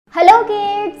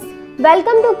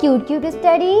Welcome to Cute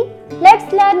Study.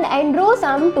 Let's learn and draw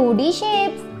some 2D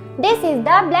shapes. This is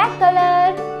the black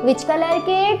color. Which color,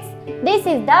 kids? This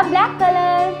is the black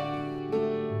color.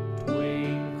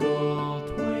 Twinkle,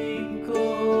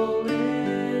 twinkle,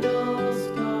 little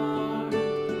star,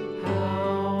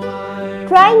 how I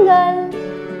Triangle.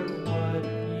 what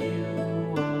you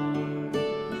are.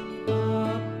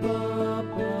 Up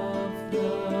above the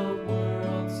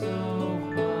world so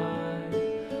high,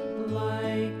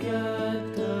 like a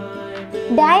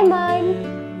Diamond.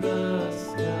 in the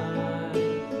sky.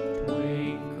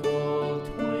 Twinkle,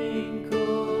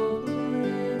 twinkle,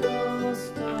 little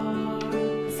star,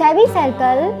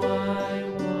 Semicircle. I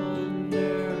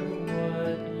wonder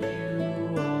what you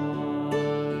are.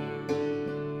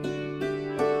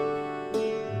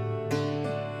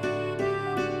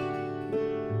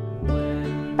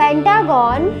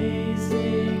 Pentagon.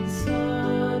 Blazing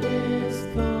sun is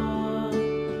gone,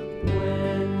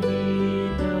 when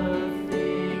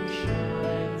nothing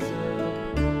shines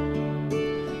upon.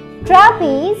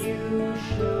 Trapeze. You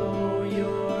show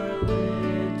your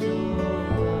little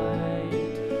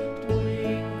light.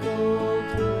 Twinkle,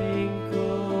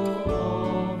 twinkle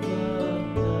all the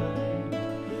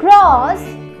night. Cross.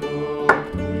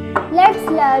 Let's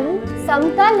learn some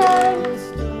colors.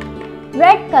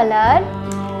 Red color,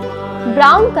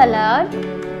 brown color,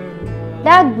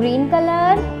 dark green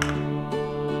color,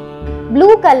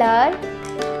 blue color,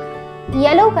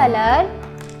 yellow color,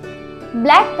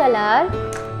 black color,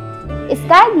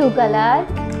 sky blue color,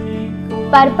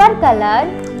 purple color,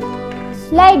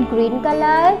 light green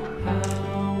color,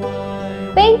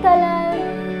 pink color,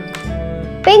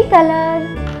 pink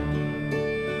color.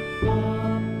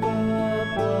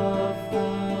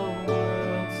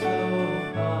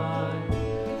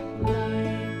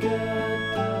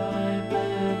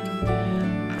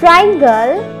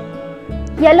 Triangle,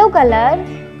 yellow color,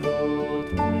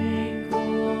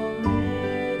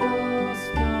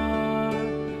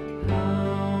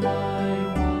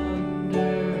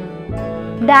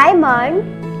 diamond,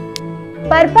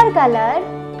 purple color,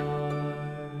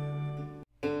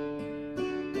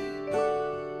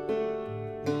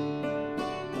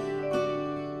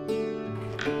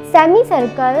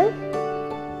 semicircle,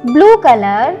 blue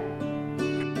color,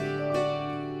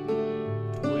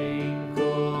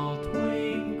 Twinkle,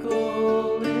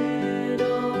 twinkle,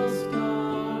 little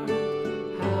star,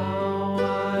 how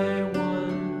I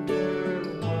wonder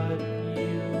what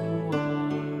you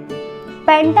are.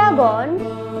 pentagon,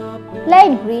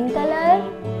 light green color,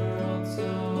 World so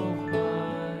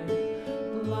high,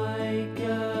 like a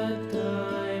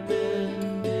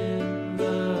diamond in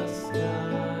the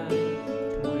sky.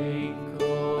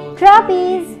 Twinkle,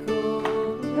 trapeze,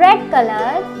 red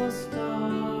color,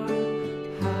 star,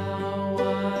 how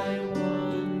I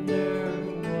wonder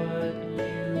what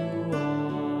you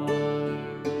are.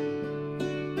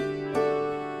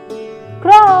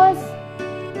 cross,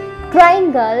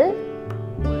 triangle,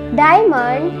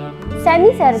 diamond,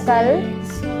 semicircle,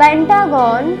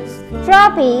 pentagon,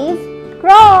 trapeze,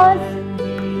 cross.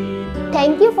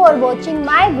 Thank you for watching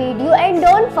my video and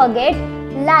don't forget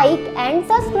like and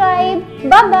subscribe.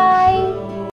 Bye bye.